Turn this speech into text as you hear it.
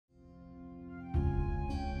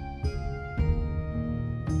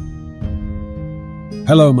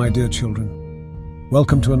Hello, my dear children.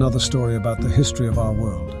 Welcome to another story about the history of our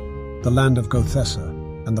world, the land of Gothessa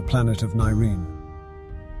and the planet of Nyreen.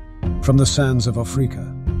 From the sands of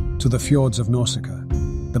Africa to the fjords of Nausicaa,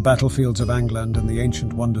 the battlefields of Angland and the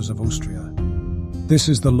ancient wonders of Austria, this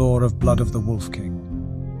is the lore of Blood of the Wolf King.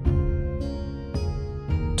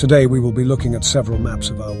 Today we will be looking at several maps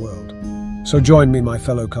of our world, so join me, my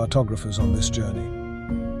fellow cartographers, on this journey.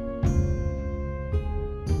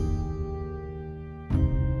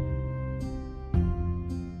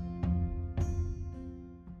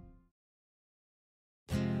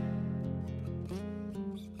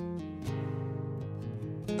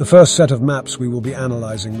 The first set of maps we will be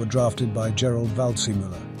analyzing were drafted by Gerald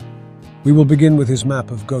Waldseemüller. We will begin with his map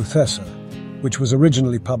of Gothessa, which was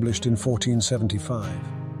originally published in 1475.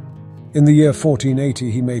 In the year 1480,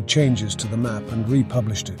 he made changes to the map and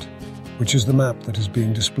republished it, which is the map that is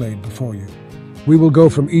being displayed before you. We will go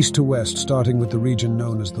from east to west, starting with the region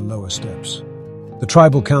known as the Lower Steppes. The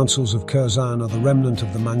tribal councils of Curzan are the remnant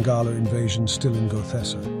of the Mangala invasion still in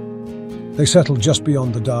Gothessa. They settled just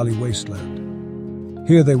beyond the Dali wasteland.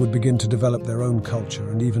 Here they would begin to develop their own culture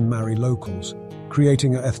and even marry locals,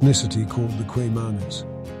 creating an ethnicity called the Quemanes.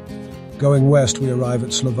 Going west, we arrive at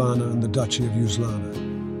Slovana and the Duchy of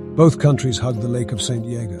Uslana. Both countries hug the Lake of St.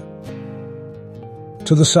 Jago.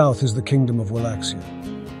 To the south is the Kingdom of Wallachia.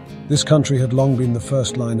 This country had long been the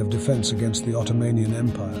first line of defense against the Ottomanian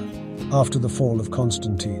Empire after the fall of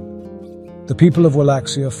Constantine. The people of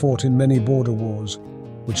Wallachia fought in many border wars,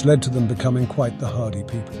 which led to them becoming quite the hardy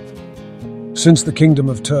people. Since the Kingdom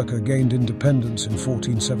of Turkey gained independence in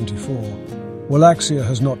 1474, Wallachia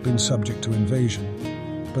has not been subject to invasion,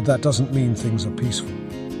 but that doesn't mean things are peaceful.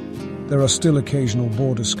 There are still occasional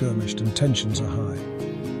border skirmishes and tensions are high.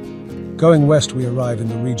 Going west, we arrive in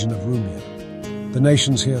the region of Rumia. The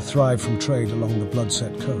nations here thrive from trade along the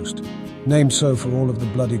Bloodset coast, named so for all of the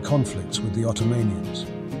bloody conflicts with the Ottomanians.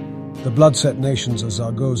 The Bloodset nations are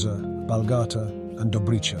Zaragoza, Balgata, and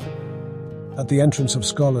Dobrica. At the entrance of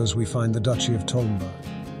Scholars, we find the Duchy of Tolba,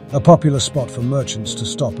 a popular spot for merchants to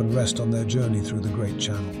stop and rest on their journey through the Great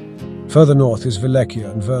Channel. Further north is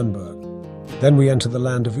Wallachia and Wernberg. Then we enter the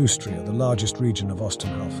land of Ustria, the largest region of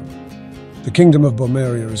Ostenhalfen. The Kingdom of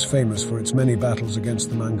Bomeria is famous for its many battles against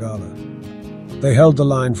the Mangala. They held the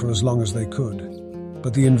line for as long as they could,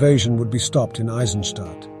 but the invasion would be stopped in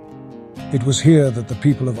Eisenstadt. It was here that the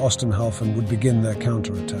people of Ostenhalfen would begin their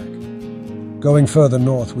counterattack. Going further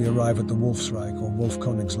north, we arrive at the Wolfsreich, or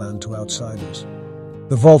Wolfkönigsland to outsiders.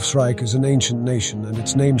 The Wolfsreich is an ancient nation, and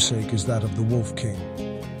its namesake is that of the Wolf King,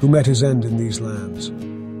 who met his end in these lands.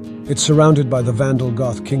 It's surrounded by the Vandal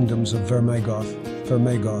Goth kingdoms of Vermegoth,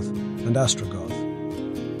 and Ostrogoth.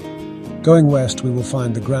 Going west, we will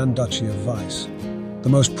find the Grand Duchy of Weiss, the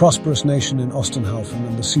most prosperous nation in Ostenhalfen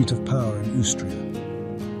and the seat of power in Ustria.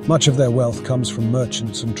 Much of their wealth comes from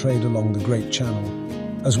merchants and trade along the Great Channel,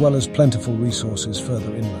 as well as plentiful resources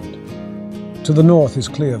further inland. To the north is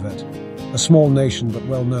Kleovet, a small nation but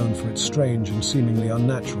well known for its strange and seemingly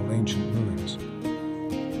unnatural ancient ruins.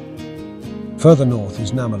 Further north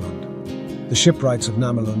is Namelund. The shipwrights of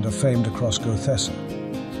Namelund are famed across Gothessa.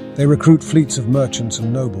 They recruit fleets of merchants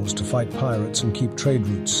and nobles to fight pirates and keep trade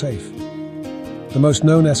routes safe. The most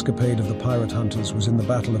known escapade of the pirate hunters was in the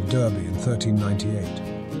Battle of Derby in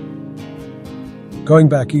 1398. Going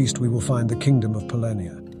back east, we will find the Kingdom of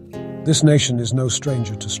Polenia. This nation is no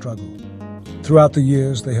stranger to struggle. Throughout the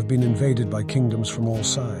years, they have been invaded by kingdoms from all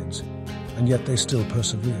sides, and yet they still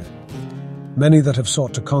persevere. Many that have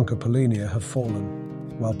sought to conquer Polenia have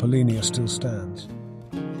fallen, while Polenia still stands.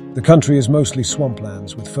 The country is mostly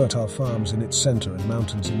swamplands, with fertile farms in its center and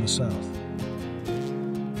mountains in the south.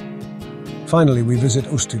 Finally, we visit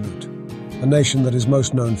Ustilut, a nation that is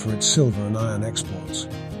most known for its silver and iron exports.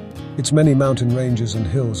 Its many mountain ranges and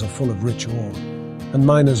hills are full of rich ore, and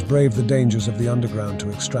miners brave the dangers of the underground to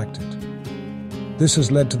extract it. This has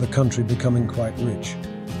led to the country becoming quite rich,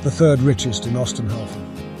 the third richest in Ostenhalfen.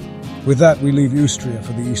 With that, we leave Ustria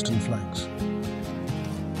for the eastern flanks.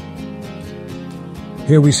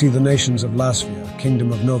 Here we see the nations of Latvia,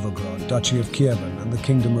 Kingdom of Novgorod, Duchy of Kievan, and the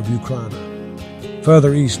Kingdom of Ukraina.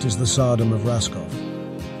 Further east is the Tsardom of Raskov.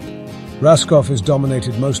 Raskov is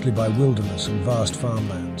dominated mostly by wilderness and vast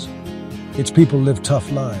farmlands. Its people live tough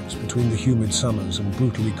lives between the humid summers and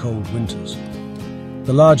brutally cold winters.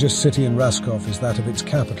 The largest city in Raskov is that of its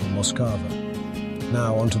capital, Moskva.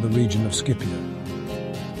 Now onto the region of Scipio.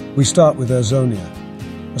 We start with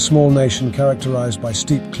Erzonia, a small nation characterized by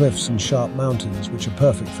steep cliffs and sharp mountains which are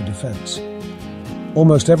perfect for defense.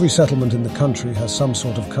 Almost every settlement in the country has some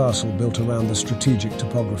sort of castle built around the strategic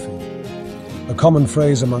topography. A common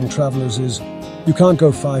phrase among travelers is, You can't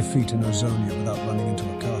go 5 feet in Ozonia without running into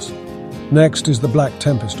a castle. Next is the Black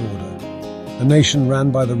Tempest Order, a nation ran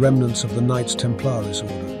by the remnants of the Knights Templaris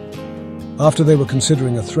order. After they were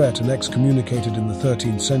considering a threat and excommunicated in the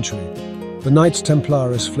 13th century, the Knights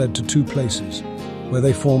Templaris fled to 2 places, where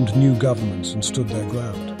they formed new governments and stood their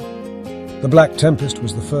ground. The Black Tempest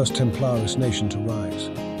was the first Templaris nation to rise,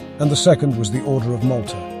 and the second was the Order of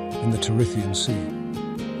Malta in the Tirythian Sea.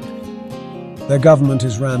 Their government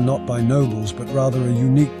is ran not by nobles, but rather a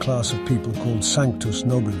unique class of people called Sanctus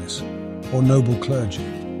Nobilis, or noble clergy.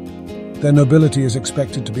 Their nobility is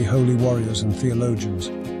expected to be holy warriors and theologians,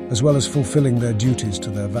 as well as fulfilling their duties to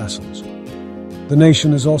their vassals. The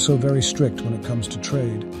nation is also very strict when it comes to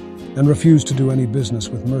trade, and refuse to do any business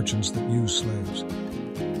with merchants that use slaves.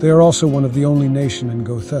 They are also one of the only nation in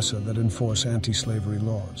Gothessa that enforce anti-slavery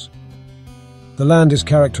laws. The land is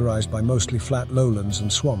characterized by mostly flat lowlands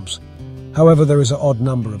and swamps. However, there is an odd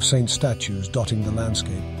number of saint statues dotting the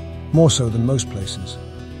landscape, more so than most places.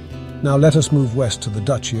 Now let us move west to the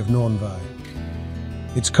Duchy of Nornvai.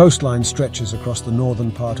 Its coastline stretches across the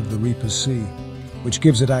northern part of the Reaper's Sea, which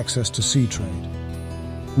gives it access to sea trade.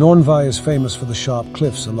 Nornvai is famous for the sharp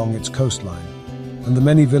cliffs along its coastline, and the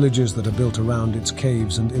many villages that are built around its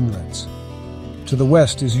caves and inlets. To the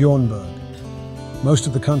west is Jornberg. Most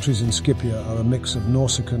of the countries in Scipia are a mix of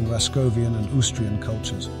Norsican, Raskovian and Ustrian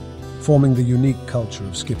cultures, forming the unique culture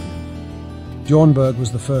of Scipia. Jornberg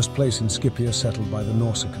was the first place in Scipia settled by the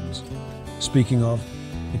Norsicans. Speaking of,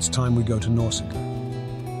 it's time we go to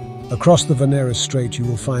Norsica. Across the Veneris Strait you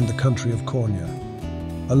will find the country of Cornia.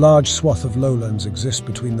 A large swath of lowlands exists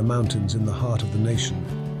between the mountains in the heart of the nation,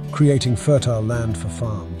 creating fertile land for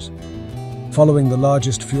farms. Following the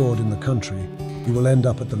largest fjord in the country, you will end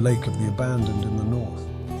up at the Lake of the Abandoned in the north.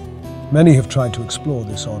 Many have tried to explore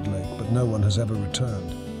this odd lake, but no one has ever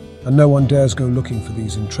returned, and no one dares go looking for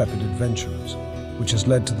these intrepid adventurers, which has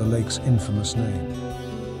led to the lake's infamous name.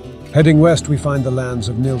 Heading west, we find the lands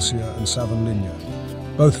of Nilsia and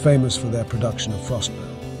Savonlinja, both famous for their production of frostbell.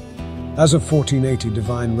 As of 1480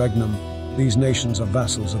 Divine Regnum, these nations are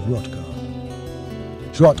vassals of Rotgard.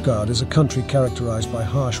 Rotgard is a country characterized by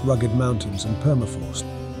harsh, rugged mountains and permafrost.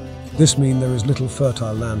 This means there is little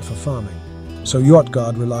fertile land for farming, so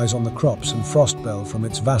Rotgard relies on the crops and frostbell from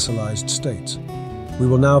its vassalized states. We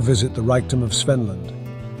will now visit the Reichtum of Svenland,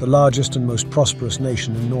 the largest and most prosperous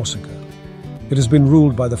nation in Norsica. It has been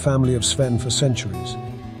ruled by the family of Sven for centuries.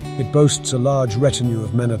 It boasts a large retinue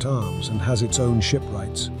of men-at-arms and has its own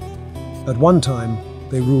shipwrights. At one time,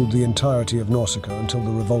 they ruled the entirety of Norsica until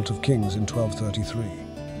the Revolt of Kings in 1233.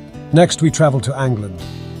 Next, we travel to Angland,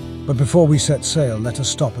 but before we set sail, let us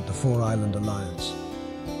stop at the Four Island Alliance.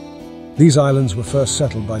 These islands were first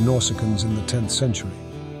settled by Norsicans in the 10th century.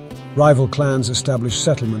 Rival clans established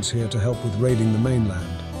settlements here to help with raiding the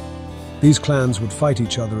mainland. These clans would fight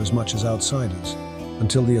each other as much as outsiders,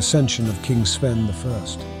 until the ascension of King Sven I.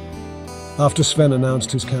 After Sven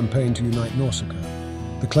announced his campaign to unite Norsica,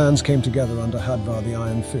 the clans came together under Hadvar the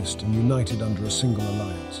Iron Fist and united under a single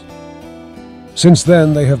alliance. Since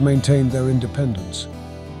then, they have maintained their independence,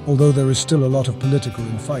 although there is still a lot of political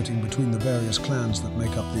infighting between the various clans that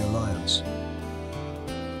make up the alliance.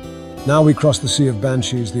 Now we cross the Sea of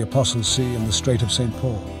Banshees, the Apostles' Sea and the Strait of St.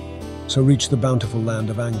 Paul, so reach the bountiful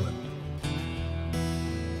land of Angland.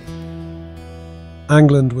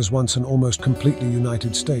 Angland was once an almost completely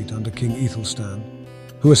united state under King Ethelstan,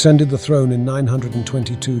 who ascended the throne in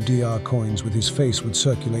 922 DR coins. With his face would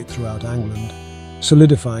circulate throughout Angland,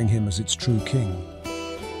 solidifying him as its true king.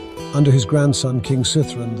 Under his grandson King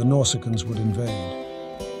Sithran, the Norsicans would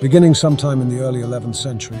invade. Beginning sometime in the early 11th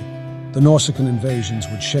century, the Norsican invasions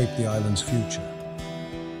would shape the island's future.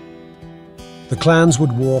 The clans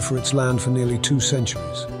would war for its land for nearly 2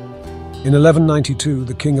 centuries. In 1192,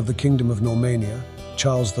 the king of the Kingdom of Normania,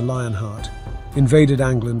 Charles the Lionheart, invaded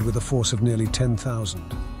Angland with a force of nearly 10,000.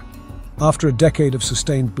 After a decade of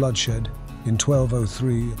sustained bloodshed, in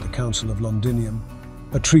 1203 at the Council of Londinium,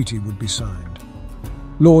 a treaty would be signed.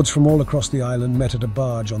 Lords from all across the island met at a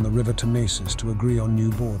barge on the river Tamesis to agree on new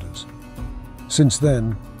borders. Since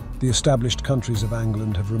then, the established countries of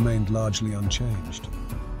Angland have remained largely unchanged.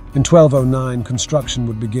 In 1209, construction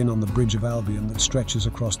would begin on the Bridge of Albion that stretches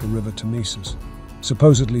across the river Tamesis,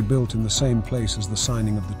 supposedly built in the same place as the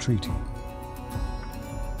signing of the treaty.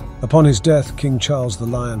 Upon his death, King Charles the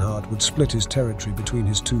Lionheart would split his territory between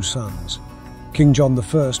his 2 sons, King John I,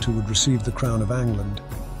 who would receive the crown of Angland,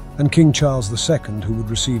 and King Charles II, who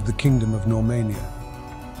would receive the Kingdom of Normania.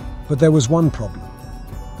 But there was one problem.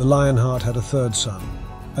 The Lionheart had a 3rd son,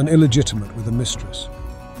 an illegitimate with a mistress.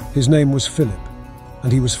 His name was Philip,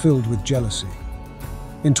 and he was filled with jealousy.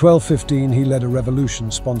 In 1215, he led a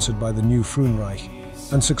revolution sponsored by the new Frunreich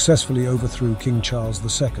and successfully overthrew King Charles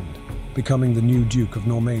II, becoming the new Duke of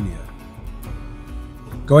Normania.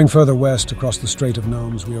 Going further west across the Strait of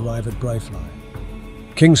Gnomes, we arrive at Breifly.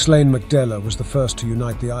 King Slain Macdella was the first to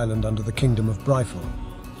unite the island under the Kingdom of Breifel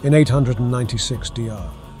in 896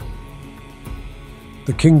 DR.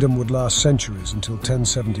 The kingdom would last centuries until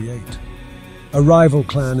 1078. A rival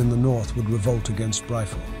clan in the north would revolt against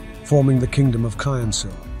Breifel, forming the Kingdom of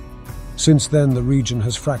Kyansil. Since then, the region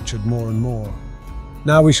has fractured more and more.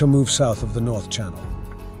 Now we shall move south of the North Channel.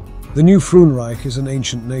 The new Frunreich is an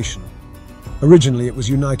ancient nation. Originally, it was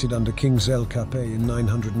united under King Zel Capet in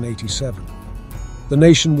 987. The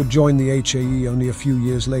nation would join the HAE only a few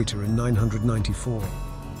years later in 994.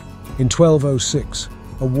 In 1206,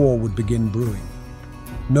 a war would begin brewing.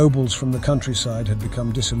 Nobles from the countryside had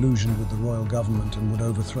become disillusioned with the royal government and would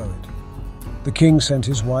overthrow it. The king sent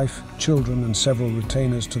his wife, children, and several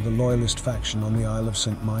retainers to the loyalist faction on the Isle of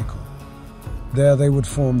St. Michael. There they would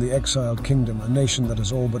form the exiled kingdom, a nation that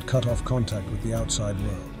has all but cut off contact with the outside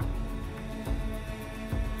world.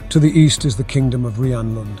 To the east is the Kingdom of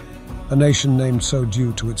Rhianlund, a nation named so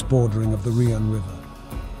due to its bordering of the Rhian River.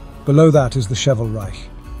 Below that is the Chevalreich,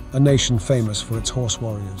 a nation famous for its horse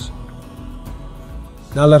warriors.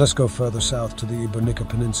 Now let us go further south to the Ibernica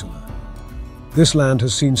Peninsula. This land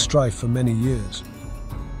has seen strife for many years.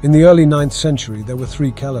 In the early 9th century, there were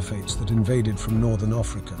 3 caliphates that invaded from northern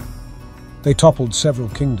Africa. They toppled several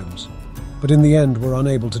kingdoms, but in the end were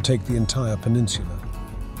unable to take the entire peninsula.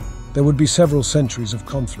 There would be several centuries of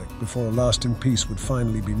conflict before a lasting peace would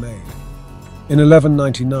finally be made. In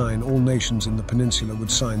 1199, all nations in the peninsula would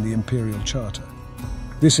sign the Imperial Charter.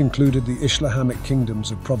 This included the Islamic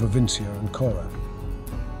kingdoms of Provincia and Kora.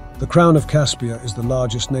 The Crown of Caspia is the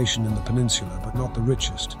largest nation in the peninsula, but not the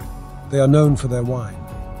richest. They are known for their wine.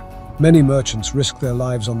 Many merchants risk their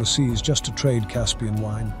lives on the seas just to trade Caspian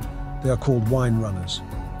wine. They are called wine runners.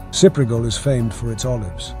 Cyprigol is famed for its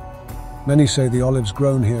olives. Many say the olives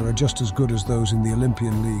grown here are just as good as those in the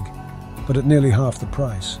Olympian League, but at nearly half the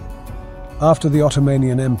price. After the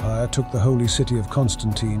Ottomanian Empire took the holy city of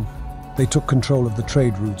Constantine, they took control of the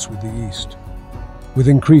trade routes with the East. With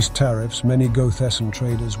increased tariffs, many Gothessan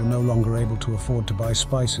traders were no longer able to afford to buy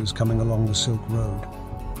spices coming along the Silk Road.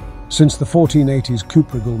 Since the 1480s,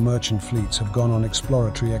 Cuprigol merchant fleets have gone on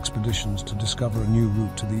exploratory expeditions to discover a new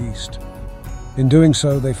route to the east. In doing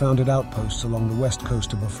so, they founded outposts along the west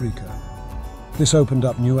coast of Africa. This opened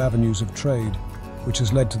up new avenues of trade, which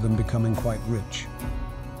has led to them becoming quite rich.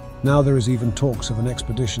 Now there is even talks of an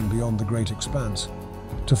expedition beyond the Great Expanse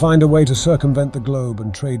to find a way to circumvent the globe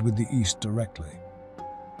and trade with the East directly.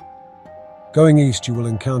 Going east, you will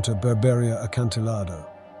encounter Berberia Acantilado,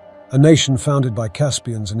 a nation founded by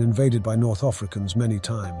Caspians and invaded by North Africans many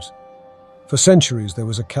times. For centuries, there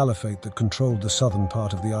was a caliphate that controlled the southern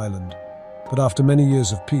part of the island, but after many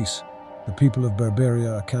years of peace, the people of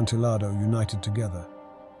Berberia Acantilado united together.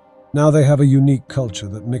 Now they have a unique culture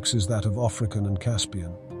that mixes that of African and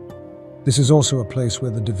Caspian. This is also a place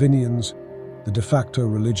where the Divinians, the de facto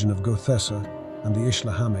religion of Gothessa, and the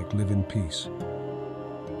Islamic live in peace.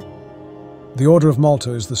 The Order of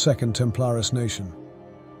Malta is the second Templaris nation.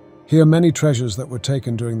 Here many treasures that were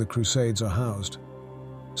taken during the Crusades are housed.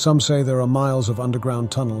 Some say there are miles of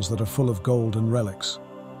underground tunnels that are full of gold and relics.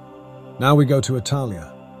 Now we go to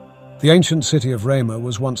Italia. The ancient city of Roma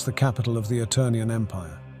was once the capital of the Eternian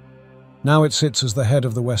Empire. Now it sits as the head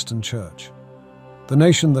of the Western Church. The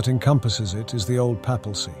nation that encompasses it is the Old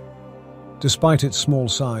Papal See. Despite its small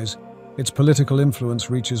size, its political influence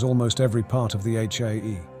reaches almost every part of the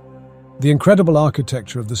HAE. The incredible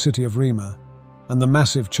architecture of the city of Rima and the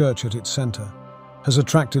massive church at its center has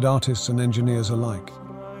attracted artists and engineers alike.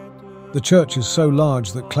 The church is so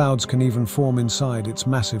large that clouds can even form inside its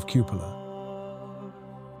massive cupola.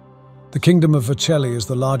 The Kingdom of Vercelli is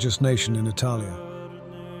the largest nation in Italia.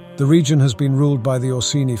 The region has been ruled by the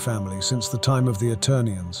Orsini family since the time of the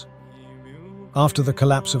Eternians. After the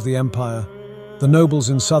collapse of the empire, the nobles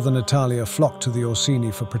in southern Italia flocked to the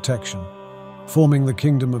Orsini for protection, forming the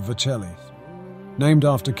Kingdom of Vercelli, named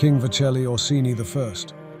after King Vercelli Orsini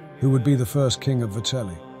I, who would be the first king of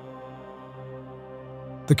Vercelli.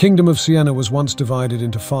 The Kingdom of Siena was once divided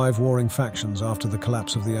into 5 warring factions after the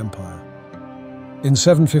collapse of the empire. In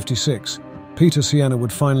 756, Peter Siena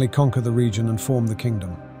would finally conquer the region and form the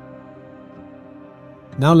kingdom.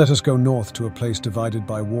 Now let us go north to a place divided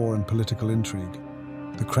by war and political intrigue,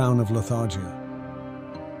 the Crown of Lotharingia.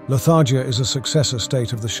 Lotharingia is a successor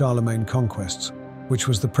state of the Charlemagne conquests, which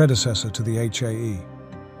was the predecessor to the HAE.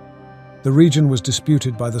 The region was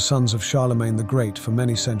disputed by the sons of Charlemagne the Great for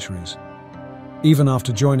many centuries. Even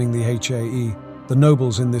after joining the HAE, the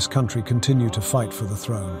nobles in this country continue to fight for the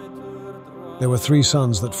throne. There were 3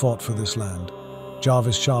 sons that fought for this land: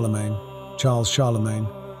 Jarvis Charlemagne, Charles Charlemagne,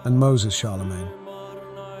 and Moses Charlemagne.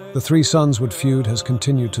 The 3 sons would feud has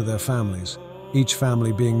continued to their families, each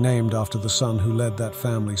family being named after the son who led that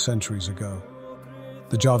family centuries ago.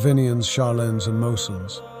 The Jarvinians, Charlens, and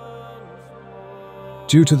Mosons.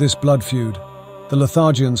 Due to this blood feud, the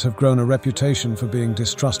Lothargians have grown a reputation for being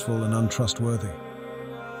distrustful and untrustworthy.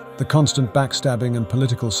 The constant backstabbing and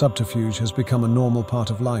political subterfuge has become a normal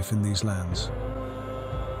part of life in these lands.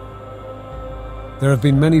 There have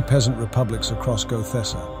been many peasant republics across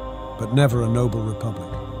Gothessa, but never a noble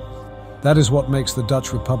republic. That is what makes the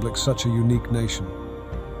Dutch Republic such a unique nation.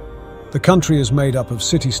 The country is made up of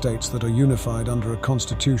city-states that are unified under a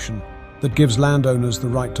constitution that gives landowners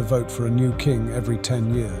the right to vote for a new king every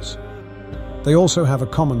 10 years. They also have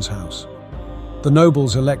a commons house. The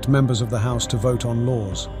nobles elect members of the house to vote on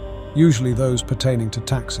laws, usually those pertaining to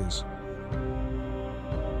taxes.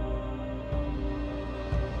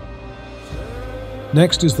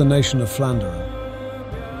 Next is the nation of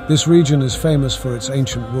Flandern. This region is famous for its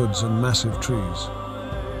ancient woods and massive trees.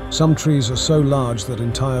 Some trees are so large that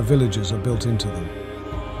entire villages are built into them.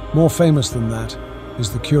 More famous than that is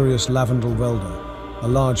the curious Lavendel, a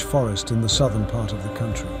large forest in the southern part of the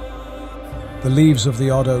country. The leaves of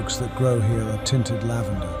the odd oaks that grow here are tinted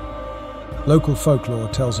lavender. Local folklore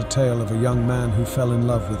tells a tale of a young man who fell in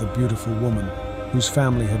love with a beautiful woman whose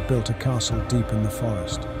family had built a castle deep in the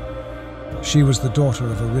forest. She was the daughter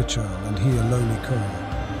of a rich earl and he a lowly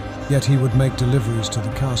courier. Yet he would make deliveries to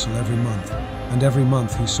the castle every month, and every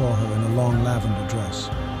month he saw her in a long lavender dress.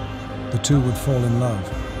 The two would fall in love,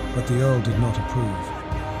 but the earl did not approve.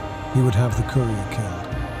 He would have the courier killed.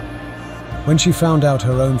 When she found out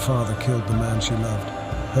her own father killed the man she loved,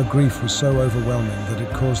 her grief was so overwhelming that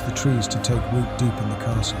it caused the trees to take root deep in the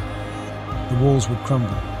castle. The walls would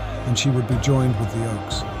crumble, and she would be joined with the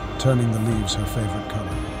oaks, turning the leaves her favorite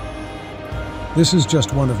color. This is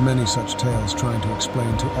just one of many such tales trying to explain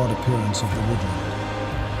the odd appearance of the woodland.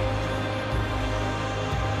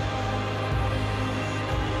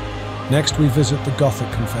 Next we visit the Gothic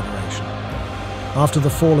Confederation. After the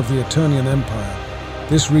fall of the Eternian Empire,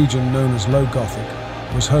 this region known as Low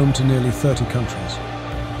Gothic was home to nearly 30 countries.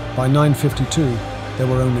 By 952, there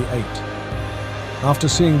were only 8. After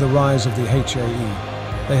seeing the rise of the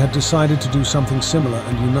HAE, they had decided to do something similar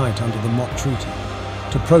and unite under the Mott Treaty,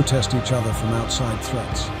 to protest each other from outside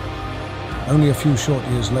threats. Only a few short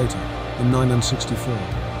years later, in 964,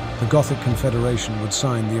 the Gothic Confederation would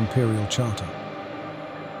sign the Imperial Charter.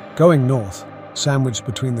 Going north, sandwiched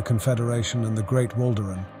between the Confederation and the Great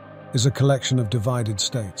Walderan, is a collection of divided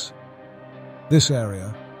states. This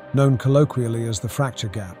area, known colloquially as the Fracture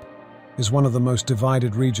Gap, is one of the most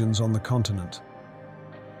divided regions on the continent.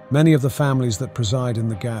 Many of the families that preside in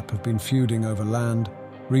the gap have been feuding over land,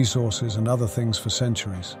 resources, and other things for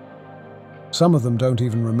centuries. Some of them don't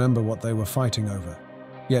even remember what they were fighting over,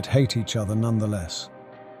 yet hate each other nonetheless.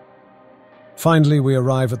 Finally, we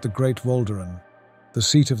arrive at the Great Walderan, the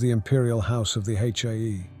seat of the imperial house of the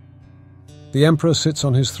HAE. The emperor sits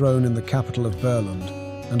on his throne in the capital of Burland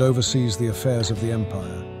and oversees the affairs of the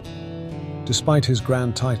empire. Despite his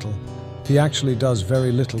grand title, he actually does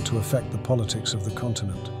very little to affect the politics of the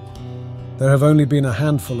continent. There have only been a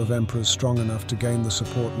handful of emperors strong enough to gain the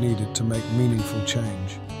support needed to make meaningful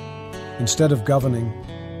change. Instead of governing,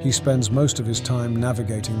 he spends most of his time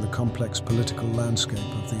navigating the complex political landscape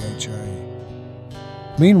of the HAE.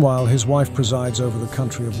 Meanwhile, his wife presides over the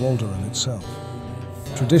country of Walderan itself.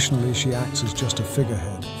 Traditionally, she acts as just a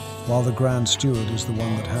figurehead, while the Grand Steward is the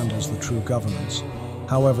one that handles the true governance.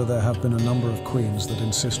 However, there have been a number of queens that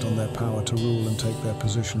insist on their power to rule and take their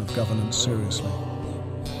position of governance seriously.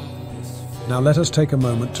 Now let us take a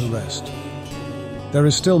moment to rest. There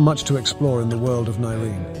is still much to explore in the world of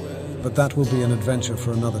Nyreen, but that will be an adventure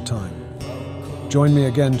for another time. Join me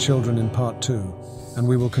again, children, in part 2, and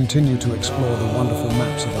we will continue to explore the wonderful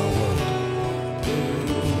maps of our world.